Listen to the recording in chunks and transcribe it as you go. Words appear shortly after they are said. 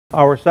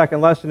Our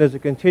second lesson is a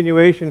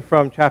continuation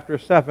from chapter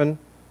 7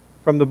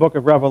 from the book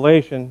of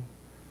Revelation,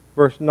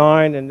 verse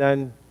 9, and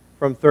then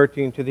from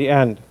 13 to the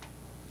end.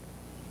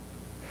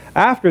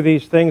 After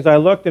these things I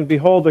looked, and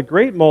behold, a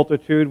great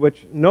multitude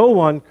which no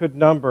one could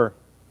number,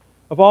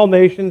 of all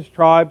nations,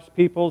 tribes,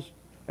 peoples,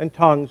 and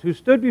tongues, who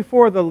stood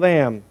before the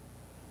Lamb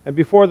and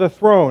before the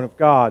throne of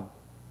God.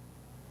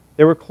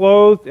 They were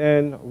clothed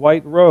in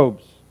white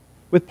robes,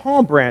 with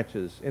palm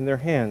branches in their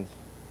hands.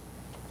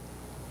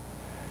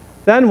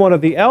 Then one of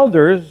the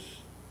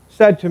elders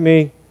said to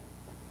me,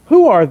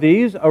 "Who are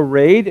these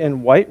arrayed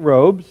in white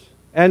robes,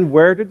 and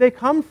where did they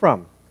come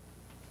from?"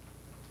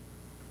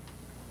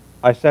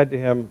 I said to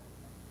him,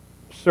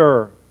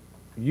 "Sir,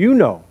 you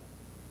know."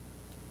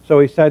 So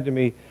he said to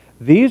me,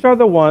 "These are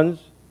the ones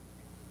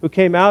who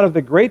came out of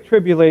the great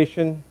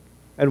tribulation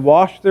and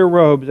washed their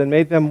robes and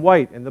made them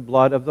white in the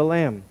blood of the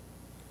Lamb.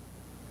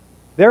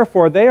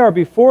 Therefore they are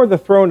before the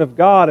throne of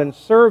God and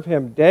serve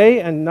Him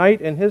day and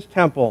night in His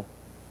temple.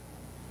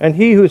 And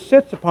He who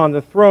sits upon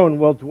the throne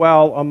will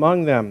dwell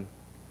among them.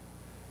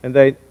 And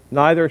they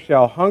neither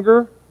shall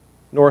hunger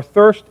nor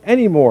thirst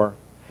any more.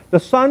 The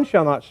sun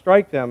shall not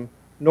strike them,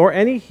 nor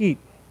any heat.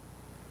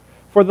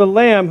 For the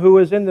Lamb who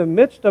is in the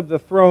midst of the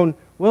throne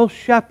will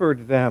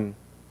shepherd them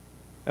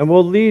and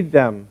will lead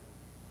them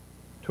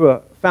to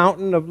a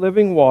fountain of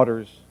living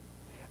waters,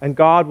 and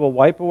God will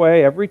wipe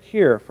away every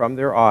tear from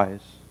their eyes."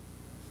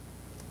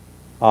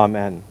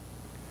 Amen.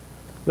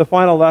 The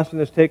final lesson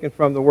is taken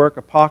from the work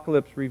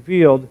Apocalypse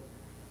Revealed.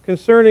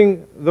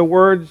 Concerning the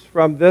words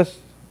from this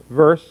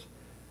verse,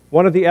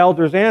 one of the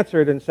elders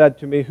answered and said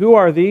to me, "Who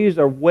are these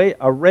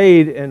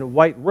arrayed in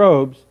white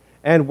robes,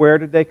 and where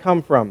did they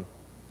come from?"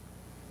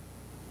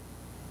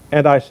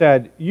 And I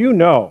said, "You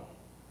know."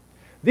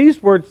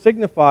 These words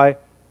signify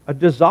a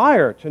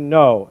desire to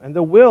know and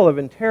the will of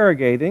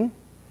interrogating,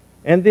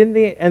 and then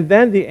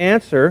the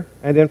answer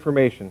and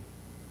information.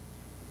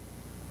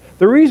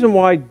 The reason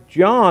why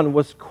John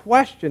was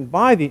questioned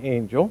by the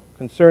angel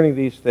concerning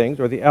these things,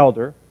 or the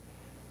elder,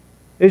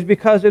 is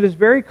because it is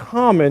very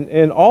common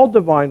in all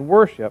divine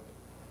worship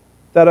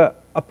that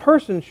a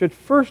person should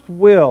first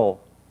will,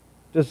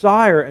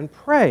 desire, and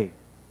pray,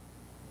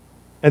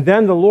 and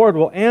then the Lord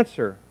will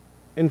answer,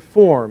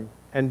 inform,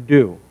 and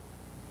do.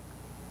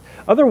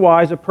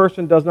 Otherwise, a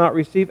person does not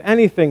receive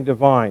anything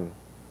divine.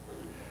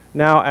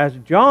 Now, as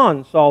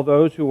John saw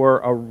those who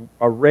were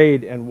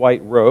arrayed in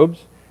white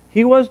robes,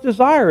 he was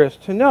desirous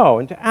to know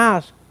and to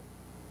ask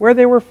where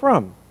they were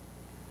from.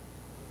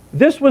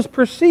 This was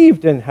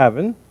perceived in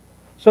heaven,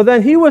 so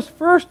then he was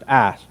first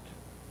asked,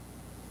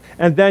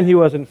 and then he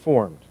was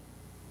informed.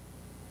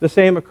 The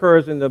same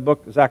occurs in the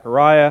book of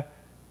Zechariah,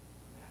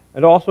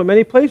 and also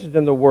many places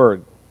in the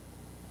Word,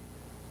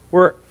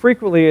 where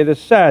frequently it is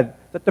said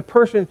that the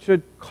person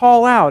should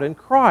call out and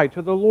cry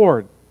to the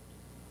Lord.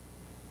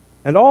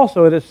 And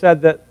also it is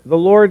said that the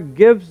Lord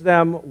gives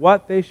them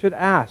what they should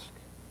ask.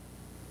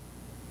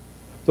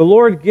 The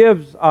Lord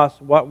gives us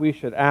what we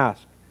should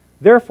ask.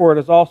 Therefore, it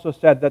is also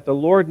said that the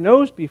Lord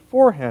knows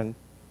beforehand,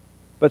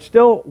 but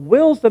still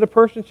wills that a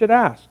person should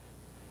ask,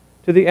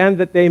 to the end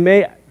that they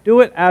may do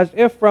it as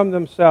if from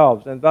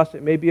themselves, and thus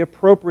it may be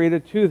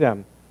appropriated to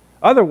them.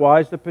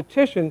 Otherwise, the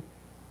petition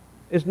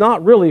is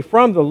not really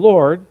from the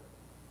Lord,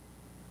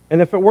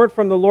 and if it weren't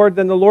from the Lord,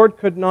 then the Lord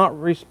could not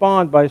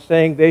respond by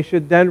saying they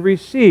should then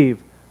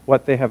receive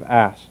what they have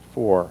asked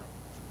for.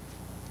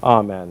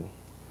 Amen.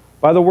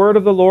 By the word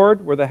of the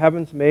Lord were the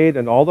heavens made,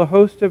 and all the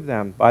host of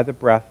them by the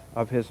breath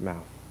of His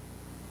mouth.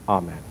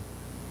 Amen.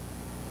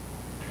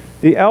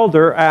 The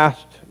elder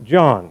asked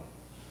John.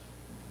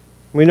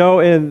 We know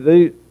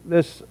in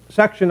this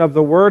section of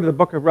the Word, the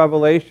book of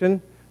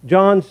Revelation,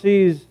 John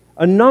sees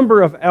a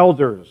number of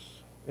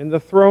elders in the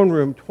throne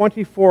room.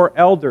 24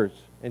 elders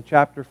in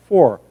chapter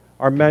 4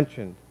 are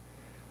mentioned.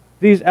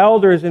 These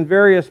elders in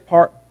various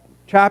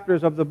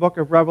chapters of the book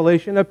of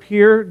Revelation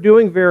appear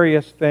doing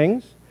various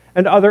things,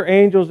 and other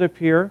angels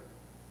appear.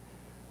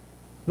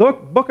 The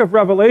book of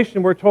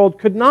Revelation, we're told,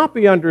 could not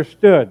be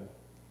understood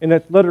in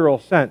its literal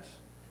sense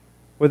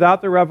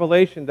without the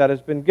revelation that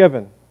has been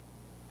given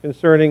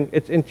concerning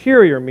its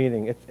interior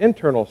meaning, its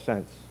internal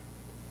sense.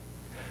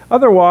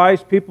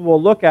 Otherwise, people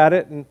will look at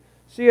it and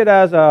see it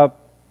as a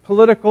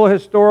political,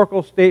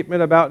 historical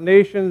statement about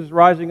nations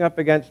rising up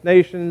against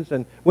nations,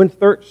 and when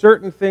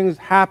certain things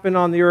happen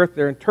on the earth,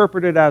 they're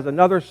interpreted as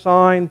another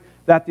sign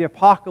that the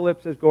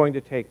apocalypse is going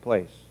to take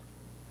place.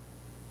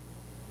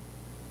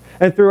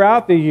 And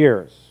throughout the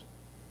years,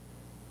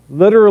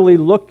 literally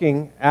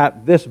looking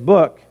at this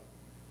book,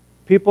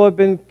 people have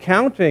been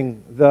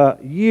counting the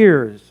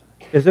years.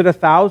 Is it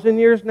 1,000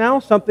 years now?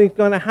 Something's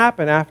going to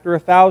happen after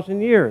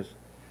 1,000 years.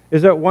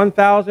 Is it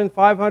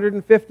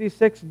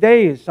 1,556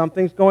 days?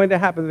 Something's going to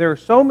happen. There are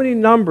so many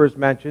numbers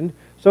mentioned,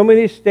 so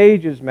many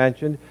stages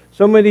mentioned,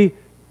 so many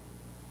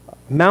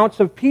amounts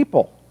of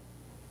people.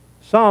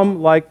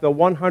 Some, like the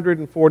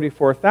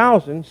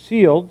 144,000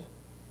 sealed,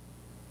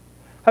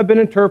 have been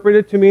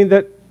interpreted to mean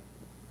that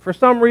for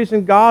some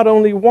reason God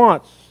only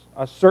wants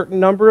a certain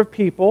number of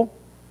people,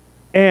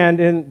 and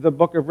in the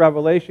book of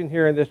Revelation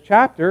here in this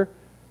chapter,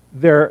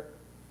 They're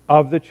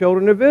of the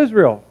children of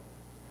Israel.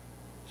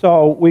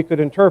 So we could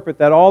interpret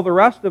that all the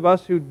rest of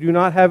us who do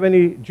not have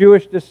any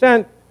Jewish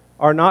descent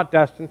are not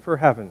destined for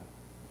heaven.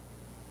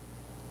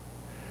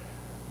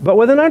 But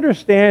with an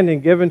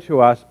understanding given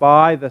to us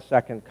by the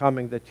second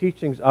coming, the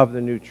teachings of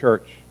the new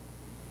church,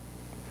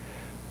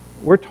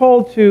 we're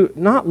told to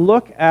not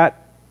look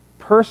at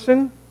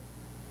person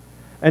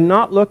and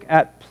not look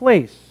at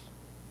place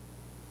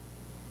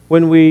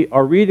when we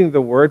are reading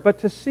the Word, but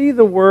to see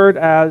the Word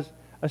as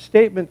a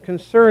statement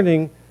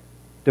concerning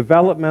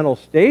developmental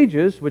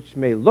stages, which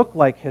may look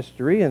like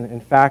history, and in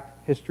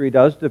fact, history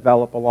does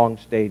develop along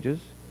stages,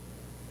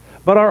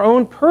 but our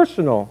own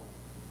personal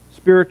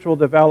spiritual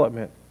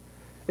development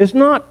is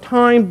not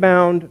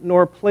time-bound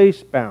nor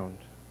place-bound.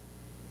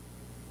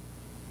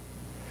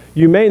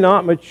 You may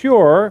not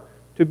mature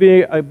to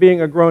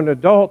being a grown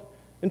adult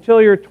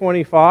until you're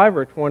 25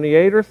 or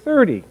 28 or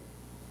 30.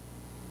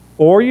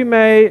 Or you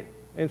may,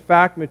 in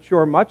fact,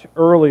 mature much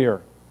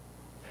earlier.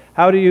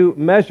 How do you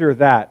measure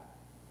that?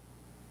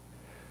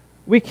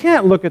 We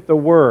can't look at the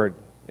Word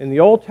in the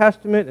Old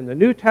Testament, in the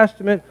New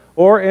Testament,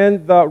 or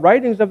in the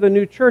writings of the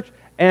new church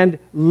and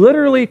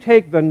literally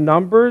take the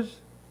numbers,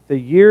 the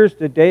years,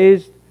 the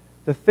days,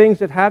 the things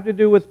that have to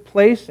do with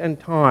place and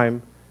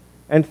time,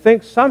 and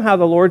think somehow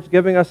the Lord's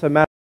giving us a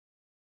message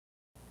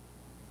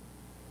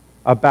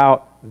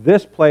about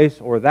this place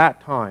or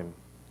that time,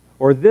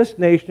 or this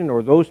nation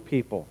or those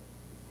people.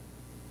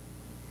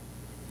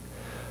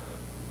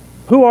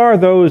 Who are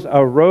those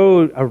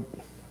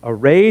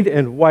arrayed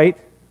in white,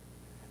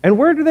 and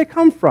where do they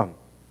come from?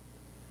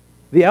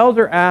 The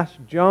elder asked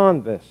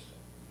John this,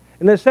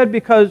 and it said,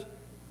 because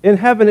in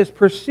heaven it's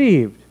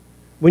perceived.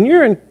 When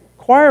you're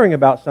inquiring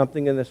about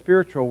something in the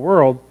spiritual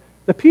world,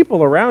 the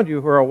people around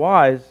you who are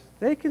wise,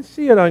 they can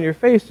see it on your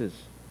faces.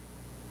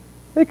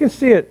 They can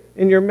see it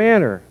in your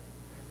manner.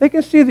 They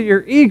can see that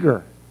you're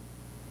eager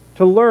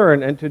to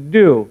learn and to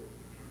do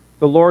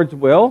the Lord's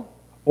will,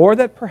 or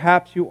that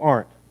perhaps you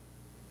aren't.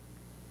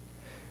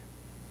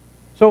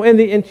 So in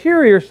the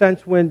interior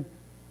sense, when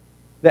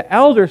the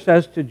elder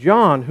says to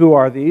John, who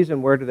are these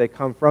and where do they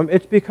come from,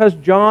 it's because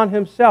John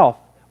himself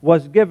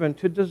was given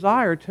to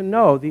desire to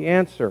know the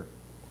answer.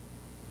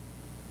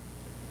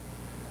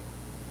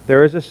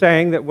 There is a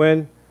saying that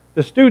when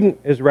the student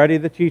is ready,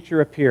 the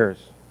teacher appears.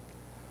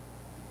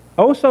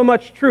 Oh, so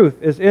much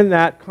truth is in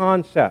that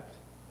concept.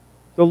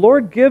 The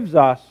Lord gives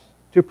us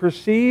to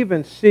perceive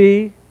and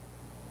see,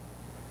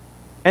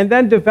 and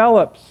then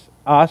develops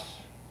us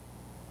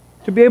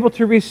to be able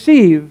to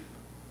receive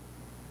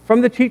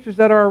from the teachers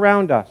that are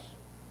around us.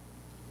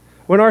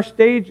 When our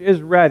stage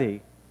is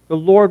ready, the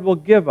Lord will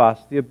give us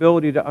the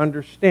ability to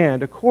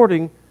understand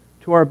according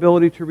to our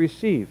ability to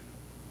receive.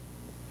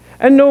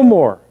 And no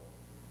more,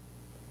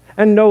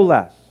 and no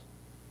less.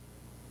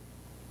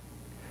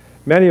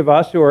 Many of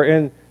us who are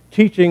in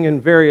teaching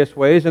in various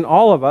ways, and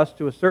all of us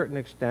to a certain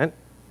extent,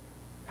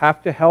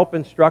 have to help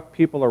instruct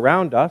people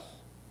around us.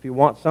 If you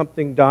want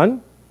something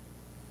done,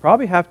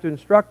 probably have to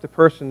instruct the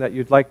person that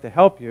you'd like to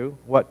help you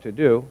what to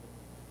do.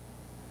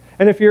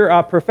 And if you're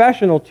a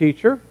professional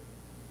teacher,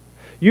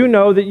 you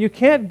know that you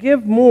can't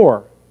give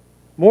more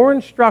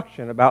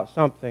instruction about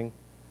something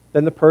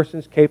than the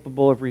person's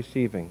capable of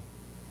receiving.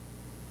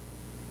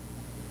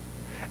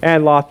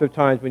 And lots of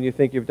times when you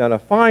think you've done a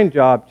fine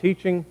job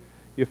teaching,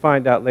 you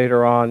find out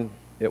later on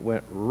it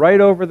went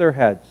right over their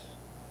heads.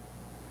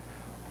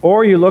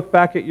 Or you look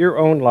back at your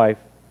own life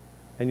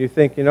and you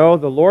think, you know,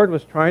 the Lord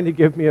was trying to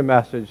give me a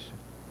message.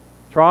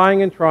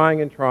 Trying and trying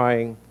and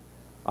trying.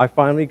 I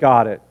finally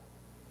got it.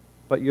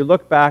 But you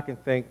look back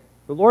and think,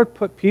 the Lord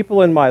put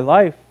people in my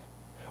life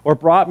or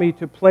brought me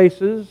to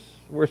places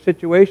where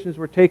situations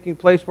were taking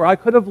place where I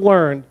could have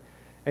learned,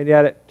 and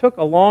yet it took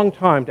a long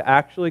time to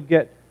actually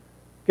get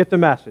the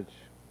message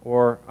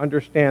or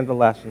understand the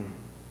lesson.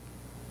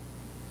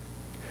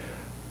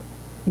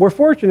 We're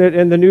fortunate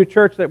in the new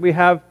church that we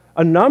have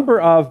a number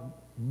of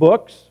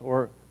books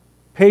or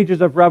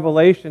pages of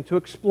Revelation to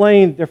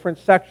explain different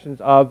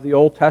sections of the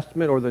Old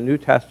Testament or the New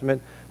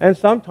Testament, and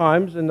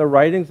sometimes in the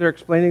writings they're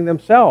explaining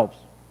themselves.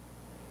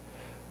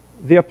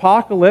 The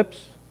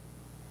Apocalypse,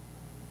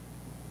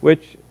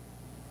 which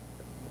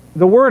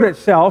the word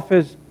itself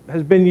has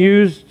been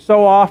used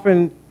so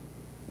often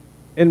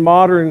in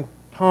modern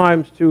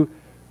times to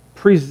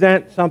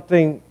present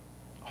something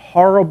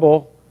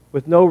horrible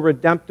with no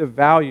redemptive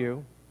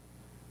value.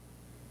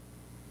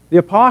 The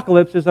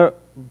Apocalypse is a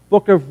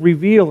book of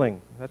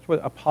revealing. That's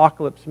what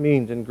apocalypse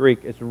means in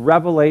Greek. It's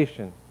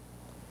revelation.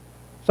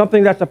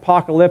 Something that's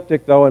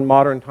apocalyptic, though, in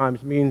modern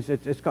times means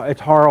it's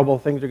horrible.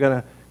 Things are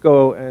going to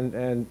go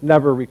and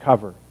never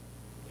recover.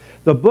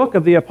 The book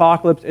of the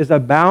Apocalypse is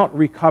about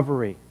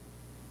recovery.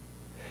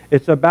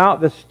 It's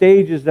about the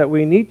stages that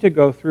we need to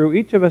go through,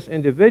 each of us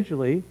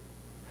individually,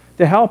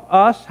 to help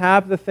us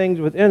have the things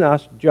within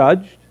us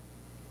judged,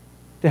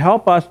 to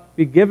help us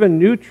be given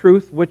new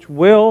truth which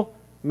will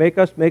make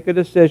us make a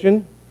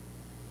decision.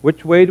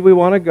 Which way do we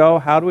want to go?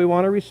 How do we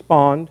want to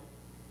respond?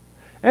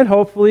 And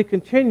hopefully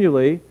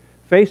continually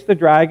face the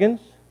dragons,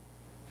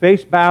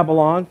 face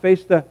Babylon,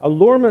 face the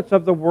allurements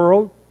of the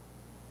world,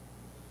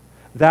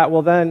 that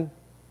will then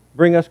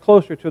bring us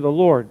closer to the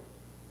Lord.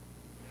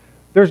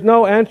 There's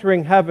no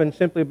entering heaven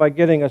simply by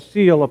getting a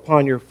seal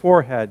upon your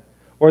forehead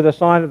or the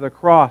sign of the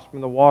cross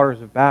from the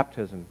waters of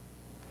baptism.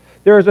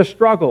 There is a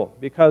struggle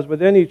because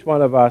within each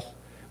one of us,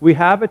 we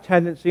have a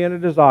tendency and a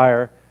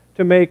desire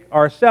to make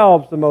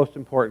ourselves the most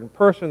important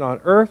person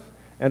on earth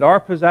and our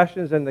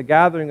possessions and the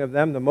gathering of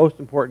them the most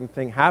important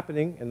thing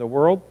happening in the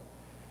world.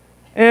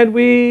 And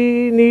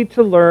we need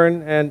to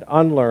learn and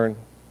unlearn.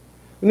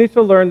 We need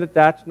to learn that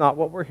that's not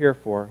what we're here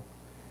for.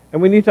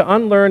 And we need to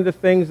unlearn the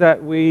things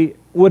that we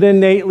would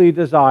innately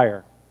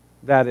desire.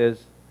 That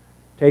is,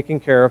 taking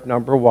care of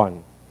number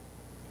one.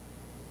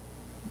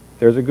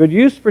 There's a good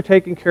use for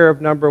taking care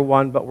of number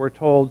one, but we're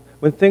told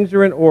when things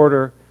are in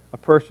order, a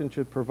person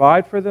should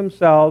provide for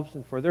themselves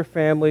and for their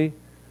family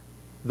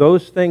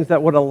those things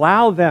that would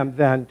allow them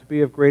then to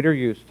be of greater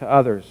use to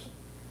others,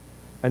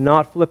 and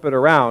not flip it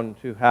around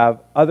to have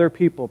other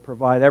people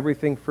provide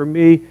everything for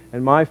me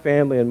and my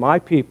family and my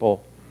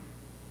people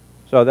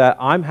so that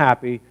I'm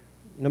happy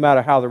no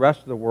matter how the rest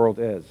of the world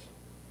is.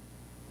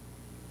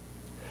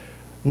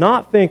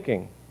 Not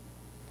thinking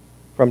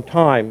from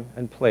time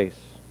and place.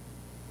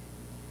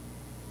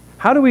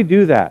 How do we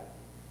do that?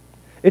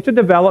 It's a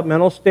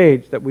developmental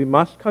stage that we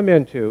must come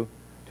into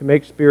to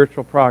make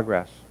spiritual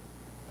progress.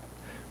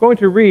 I'm going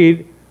to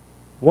read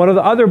one of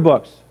the other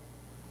books.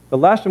 The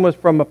lesson was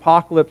from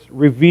Apocalypse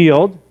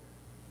Revealed,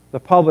 the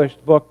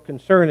published book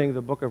concerning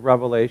the book of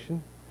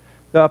Revelation.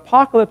 The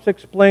Apocalypse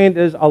Explained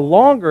is a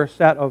longer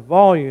set of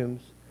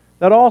volumes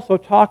that also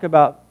talk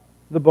about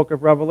the book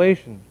of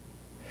Revelation.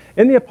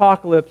 In the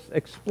Apocalypse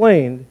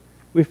Explained,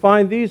 we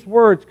find these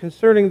words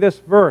concerning this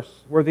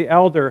verse where the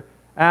elder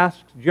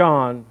asks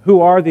John, who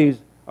are these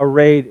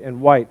arrayed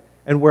in white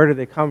and where do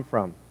they come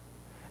from?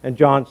 And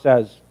John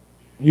says,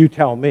 you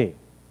tell me.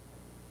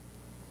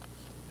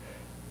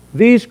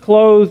 These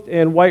clothed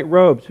in white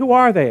robes, who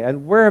are they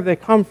and where have they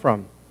come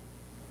from?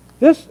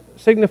 This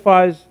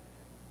signifies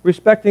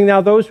respecting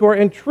now those who are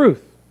in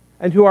truth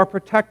and who are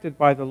protected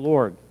by the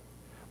Lord.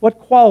 What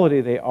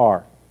quality they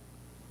are.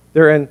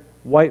 They're in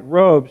white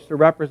robes to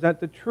represent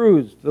the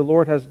truths the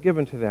Lord has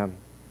given to them.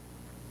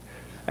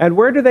 And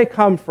where do they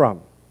come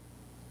from?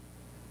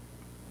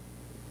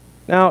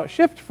 Now,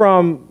 shift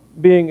from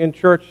being in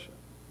church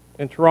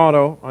in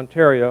Toronto,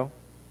 Ontario,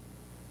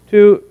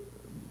 to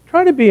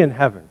try to be in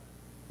heaven,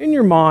 in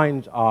your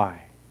mind's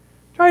eye.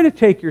 Try to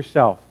take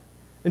yourself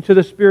into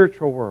the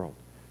spiritual world.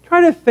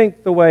 Try to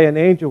think the way an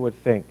angel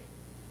would think.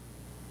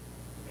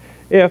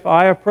 If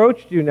I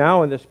approached you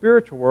now in the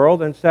spiritual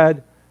world and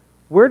said,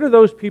 where do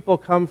those people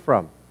come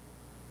from?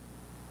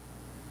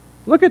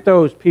 Look at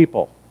those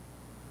people.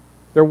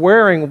 They're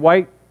wearing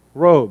white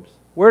robes.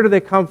 Where do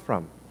they come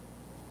from?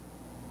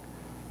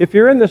 If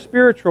you're in the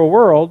spiritual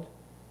world,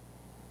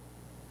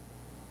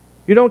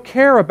 you don't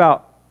care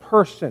about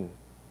person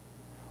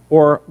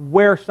or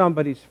where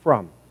somebody's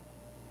from.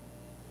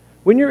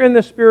 When you're in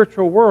the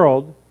spiritual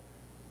world,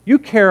 you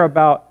care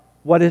about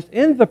what is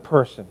in the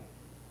person,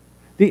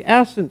 the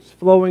essence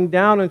flowing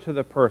down into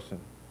the person,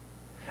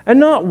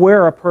 and not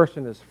where a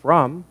person is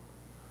from,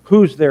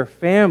 who's their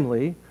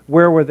family,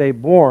 where were they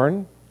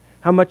born,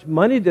 how much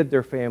money did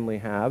their family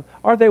have,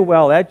 are they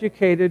well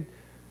educated,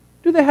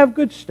 do they have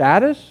good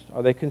status,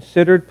 are they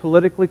considered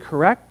politically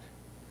correct?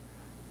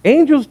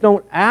 Angels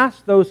don't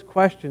ask those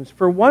questions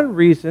for one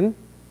reason: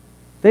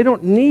 they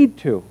don't need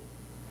to.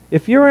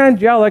 If you're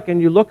angelic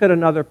and you look at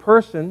another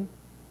person,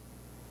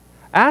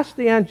 ask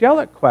the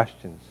angelic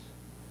questions.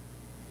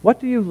 What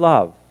do you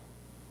love?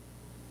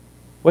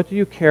 What do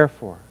you care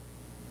for?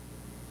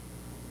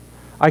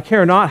 I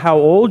care not how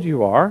old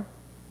you are,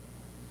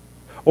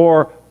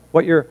 or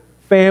what your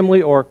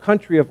family or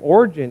country of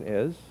origin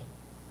is,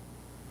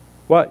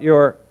 what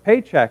your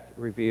paycheck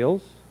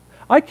reveals.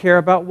 I care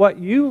about what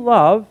you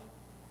love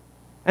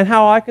and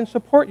how I can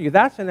support you.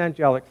 That's an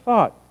angelic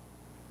thought.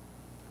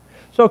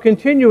 So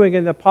continuing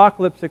in the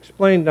Apocalypse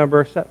Explained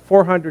number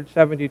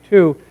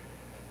 472,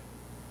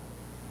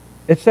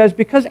 it says,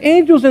 because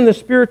angels in the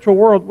spiritual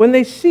world, when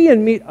they see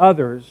and meet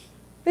others,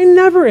 they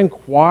never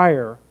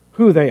inquire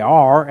who they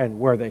are and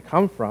where they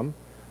come from,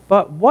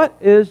 but what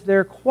is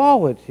their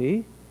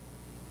quality.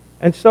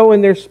 And so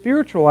in their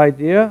spiritual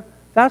idea,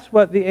 that's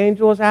what the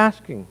angel is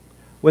asking.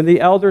 When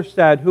the elder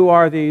said, who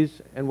are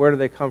these and where do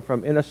they come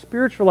from? In a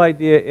spiritual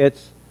idea,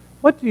 it's,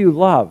 what do you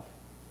love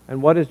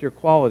and what is your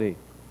quality?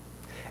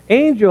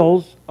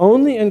 Angels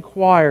only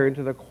inquire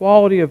into the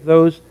quality of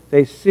those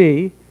they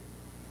see,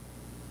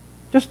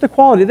 just the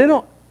quality. They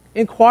don't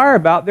inquire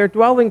about their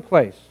dwelling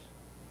place.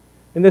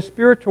 In the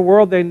spiritual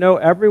world, they know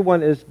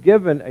everyone is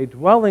given a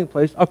dwelling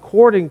place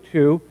according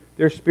to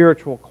their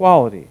spiritual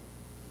quality,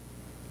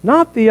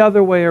 not the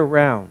other way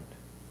around.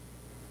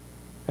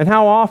 And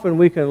how often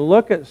we can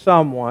look at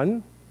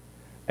someone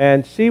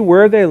and see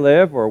where they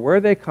live or where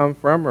they come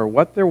from or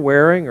what they're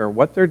wearing or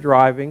what they're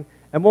driving,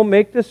 and we'll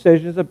make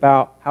decisions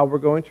about how we're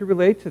going to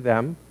relate to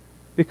them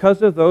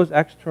because of those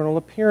external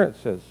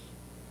appearances,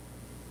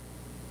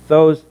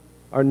 those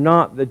are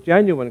not the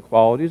genuine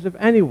qualities of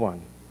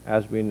anyone,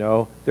 as we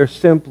know. They're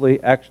simply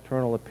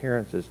external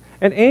appearances.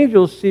 And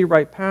angels see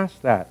right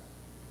past that.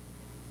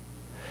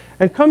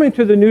 And coming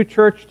to the new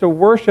church to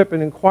worship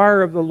and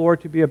inquire of the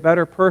Lord to be a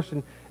better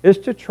person is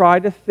to try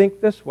to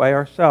think this way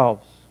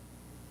ourselves.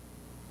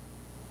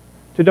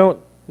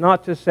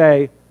 Not to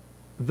say,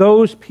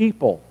 those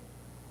people.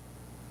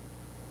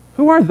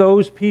 Who are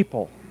those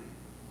people?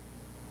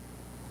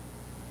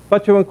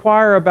 But to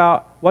inquire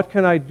about, what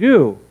can I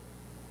do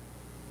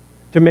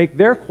to make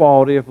their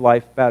quality of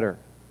life better?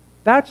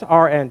 That's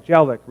our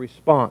angelic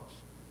response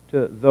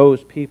to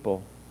those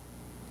people.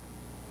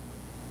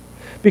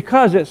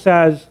 Because it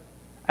says,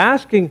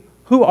 asking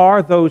who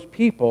are those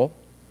people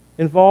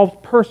involves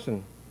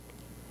person.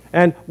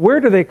 And where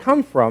do they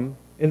come from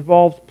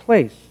involves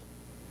place.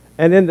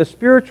 And in the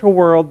spiritual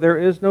world, there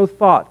is no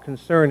thought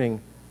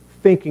concerning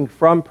thinking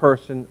from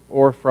person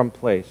or from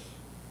place.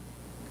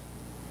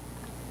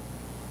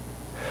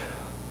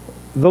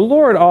 The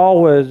Lord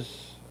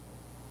always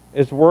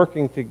is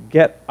working to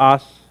get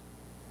us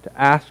to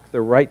ask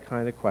the right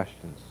kind of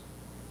questions.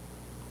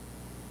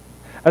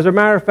 As a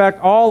matter of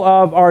fact, all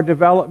of our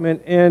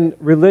development in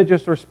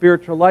religious or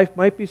spiritual life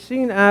might be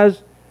seen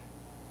as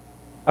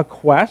a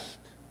quest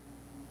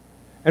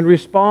and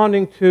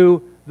responding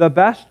to the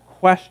best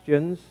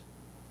questions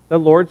the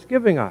Lord's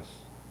giving us.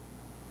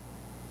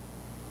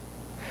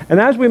 And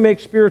as we make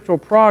spiritual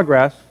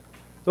progress,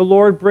 the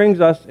Lord brings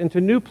us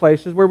into new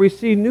places where we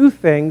see new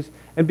things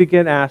and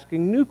begin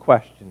asking new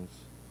questions.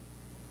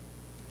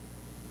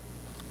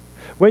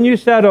 When you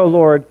said, O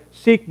Lord,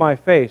 seek my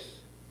face,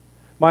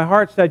 my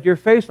heart said, your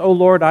face, O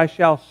Lord, I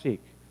shall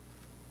seek.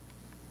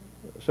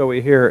 So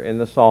we hear in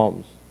the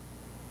Psalms.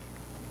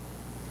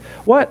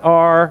 What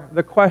are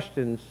the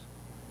questions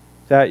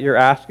that you're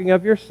asking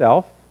of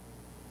yourself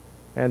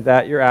and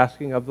that you're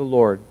asking of the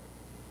Lord?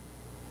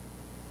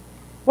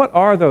 What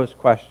are those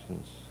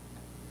questions?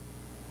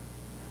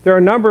 There are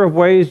a number of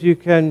ways you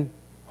can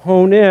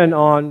hone in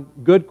on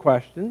good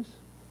questions.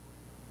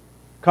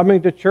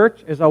 Coming to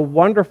church is a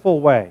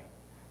wonderful way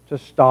to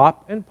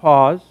stop and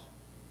pause,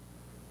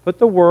 put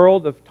the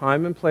world of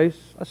time and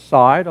place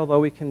aside,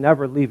 although we can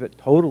never leave it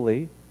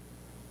totally,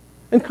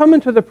 and come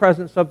into the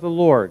presence of the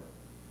Lord.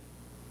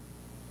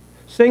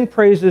 Sing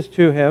praises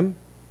to Him,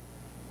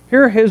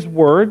 hear His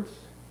words,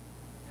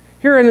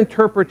 hear an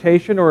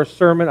interpretation or a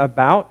sermon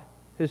about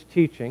His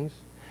teachings,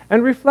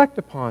 and reflect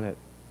upon it.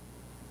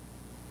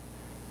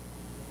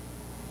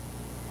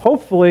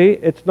 Hopefully,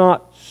 it's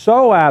not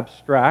so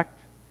abstract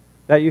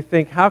that you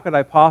think, how could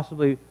I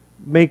possibly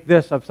make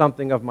this of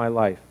something of my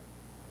life?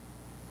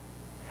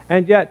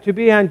 And yet, to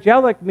be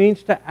angelic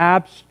means to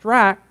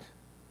abstract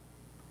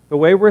the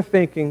way we're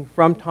thinking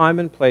from time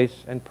and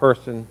place and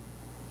person.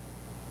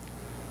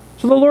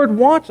 So the Lord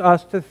wants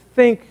us to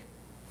think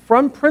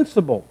from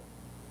principle,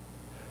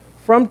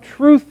 from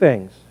true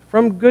things,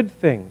 from good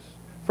things,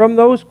 from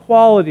those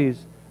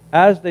qualities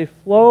as they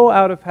flow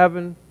out of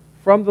heaven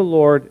from the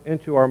Lord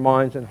into our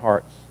minds and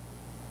hearts.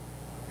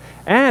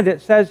 And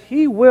it says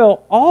He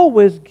will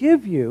always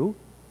give you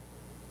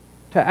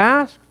to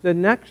ask the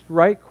next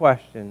right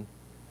question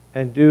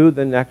and do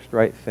the next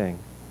right thing.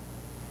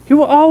 He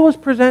will always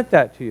present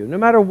that to you, no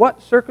matter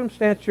what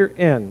circumstance you're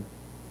in,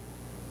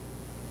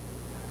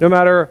 no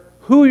matter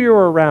who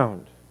you're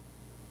around,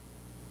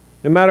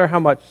 no matter how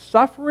much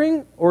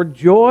suffering or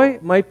joy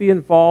might be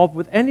involved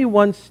with any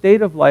one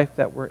state of life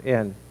that we're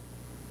in.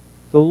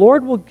 The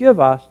Lord will give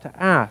us to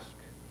ask,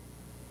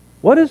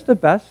 what is the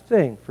best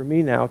thing for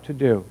me now to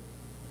do?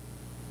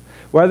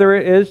 Whether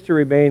it is to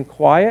remain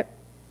quiet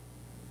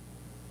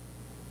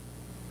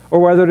or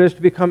whether it is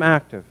to become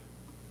active.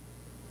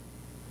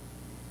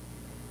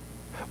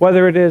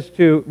 Whether it is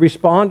to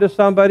respond to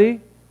somebody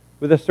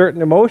with a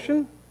certain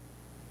emotion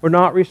or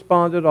not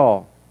respond at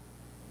all.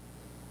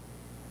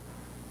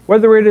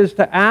 Whether it is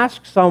to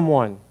ask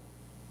someone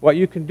what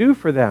you can do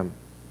for them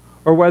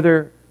or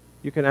whether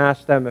you can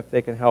ask them if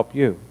they can help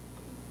you.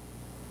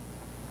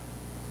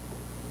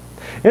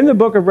 In the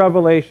book of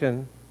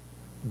Revelation,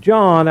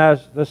 John,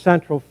 as the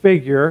central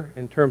figure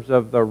in terms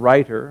of the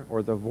writer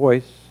or the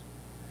voice,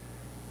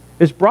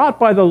 is brought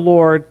by the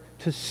Lord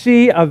to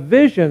see a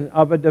vision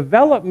of a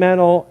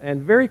developmental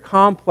and very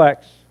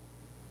complex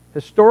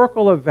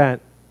historical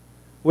event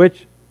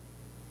which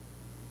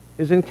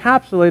is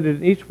encapsulated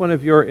in each one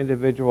of your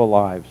individual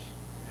lives.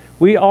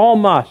 We all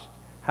must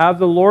have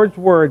the Lord's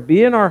Word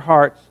be in our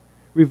hearts,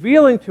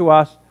 revealing to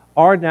us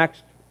our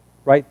next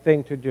right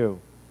thing to do.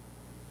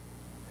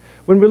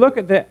 When we look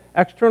at the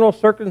external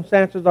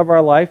circumstances of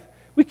our life,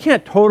 we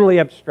can't totally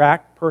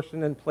abstract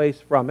person and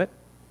place from it.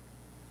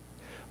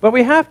 But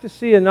we have to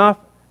see enough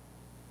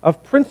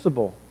of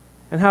principle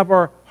and have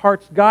our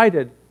hearts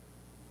guided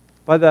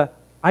by the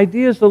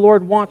ideas the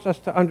Lord wants us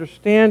to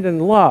understand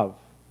and love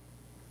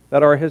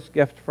that are His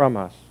gift from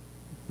us,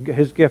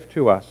 His gift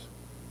to us.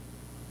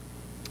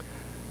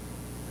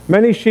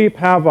 Many sheep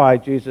have I,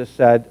 Jesus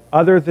said,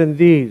 other than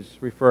these,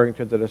 referring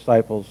to the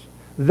disciples.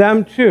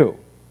 Them too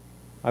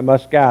I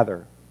must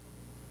gather.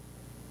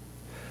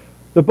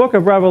 The book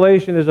of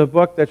Revelation is a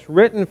book that's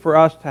written for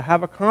us to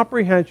have a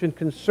comprehension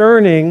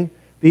concerning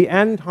the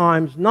end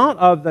times, not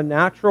of the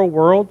natural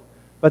world,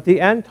 but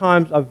the end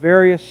times of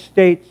various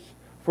states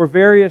for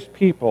various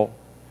people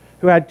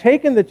who had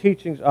taken the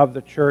teachings of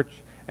the church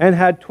and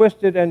had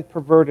twisted and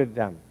perverted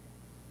them.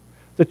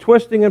 The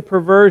twisting and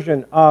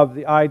perversion of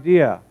the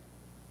idea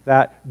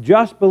that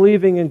just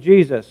believing in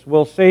Jesus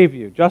will save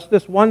you, just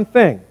this one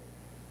thing,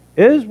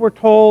 is, we're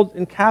told,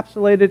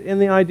 encapsulated in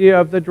the idea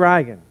of the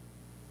dragon,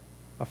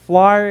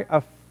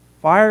 a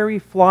fiery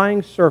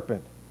flying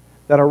serpent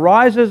that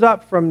arises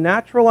up from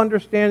natural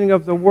understanding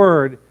of the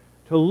Word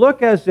to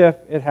look as if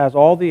it has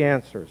all the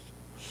answers.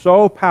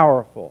 So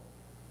powerful.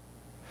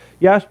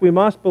 Yes, we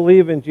must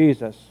believe in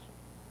Jesus.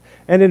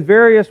 And in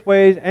various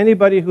ways,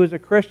 anybody who is a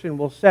Christian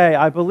will say,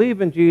 I believe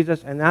in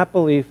Jesus, and that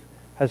belief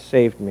has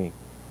saved me.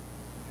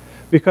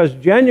 Because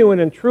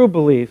genuine and true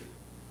belief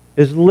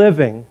is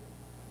living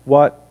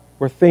what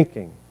we're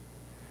thinking,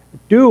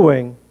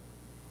 doing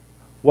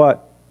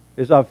what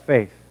is of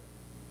faith.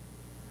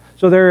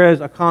 So there is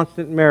a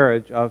constant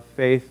marriage of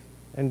faith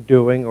and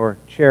doing, or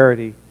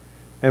charity.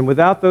 And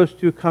without those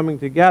two coming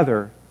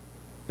together,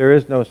 there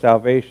is no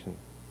salvation.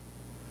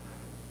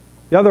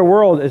 The other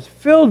world is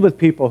filled with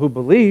people who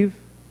believe,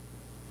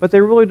 but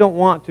they really don't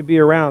want to be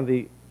around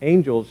the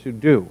angels who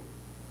do.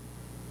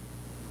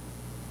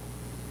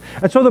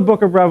 And so the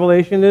book of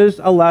Revelation is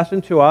a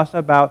lesson to us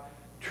about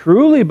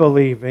truly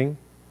believing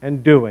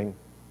and doing.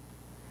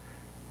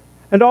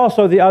 And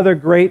also the other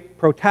great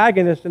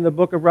protagonist in the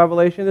book of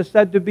Revelation is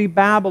said to be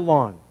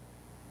Babylon.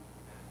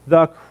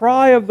 The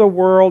cry of the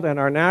world and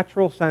our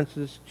natural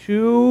senses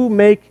to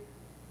make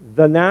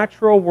the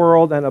natural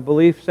world and a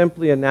belief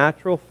simply in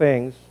natural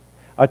things,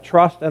 a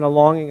trust and a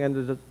longing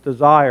and a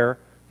desire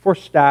for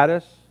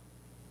status,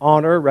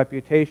 honor,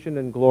 reputation,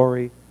 and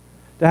glory,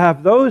 to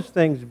have those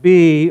things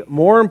be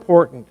more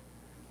important.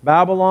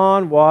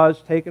 Babylon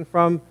was taken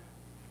from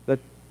the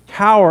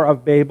Tower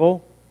of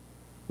Babel,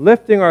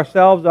 lifting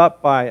ourselves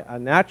up by a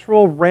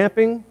natural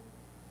ramping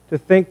to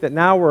think that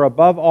now we're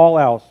above all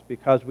else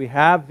because we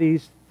have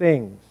these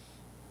things.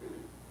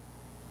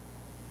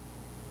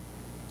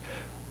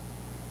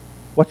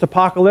 What's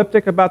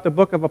apocalyptic about the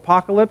book of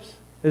Apocalypse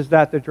is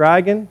that the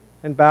dragon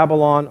and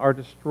Babylon are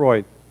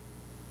destroyed.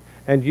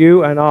 And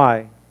you and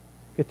I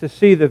get to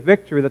see the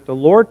victory that the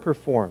Lord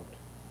performed.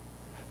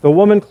 The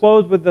woman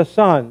clothed with the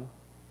sun,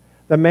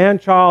 the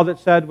man-child that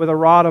said with a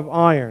rod of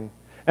iron,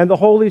 and the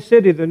holy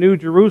city, the new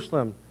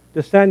Jerusalem,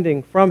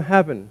 descending from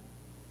heaven,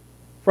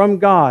 from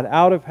God,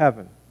 out of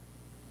heaven,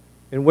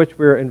 in which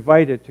we are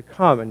invited to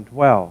come and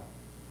dwell.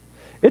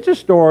 It's a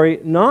story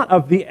not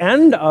of the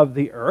end of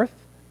the earth,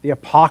 the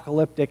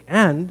apocalyptic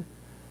end,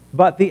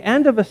 but the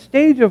end of a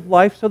stage of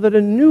life so that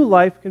a new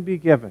life can be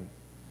given.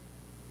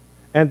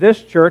 And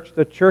this church,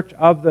 the church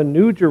of the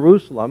New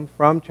Jerusalem,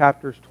 from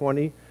chapters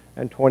 20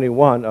 and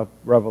 21 of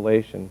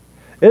Revelation,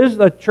 is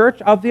the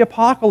church of the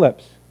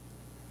apocalypse.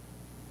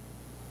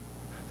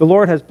 The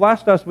Lord has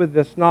blessed us with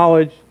this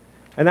knowledge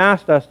and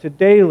asked us to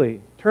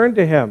daily turn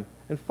to Him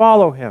and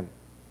follow Him.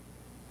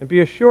 And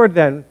be assured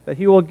then that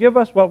He will give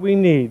us what we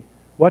need,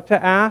 what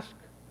to ask,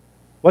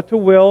 what to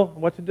will,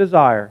 what to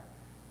desire,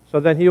 so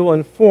that He will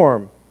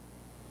inform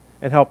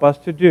and help us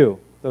to do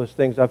those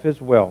things of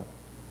His will,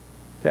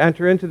 to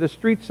enter into the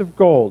streets of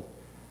gold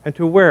and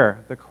to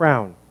wear the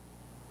crown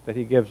that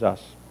He gives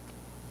us.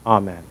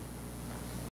 Amen.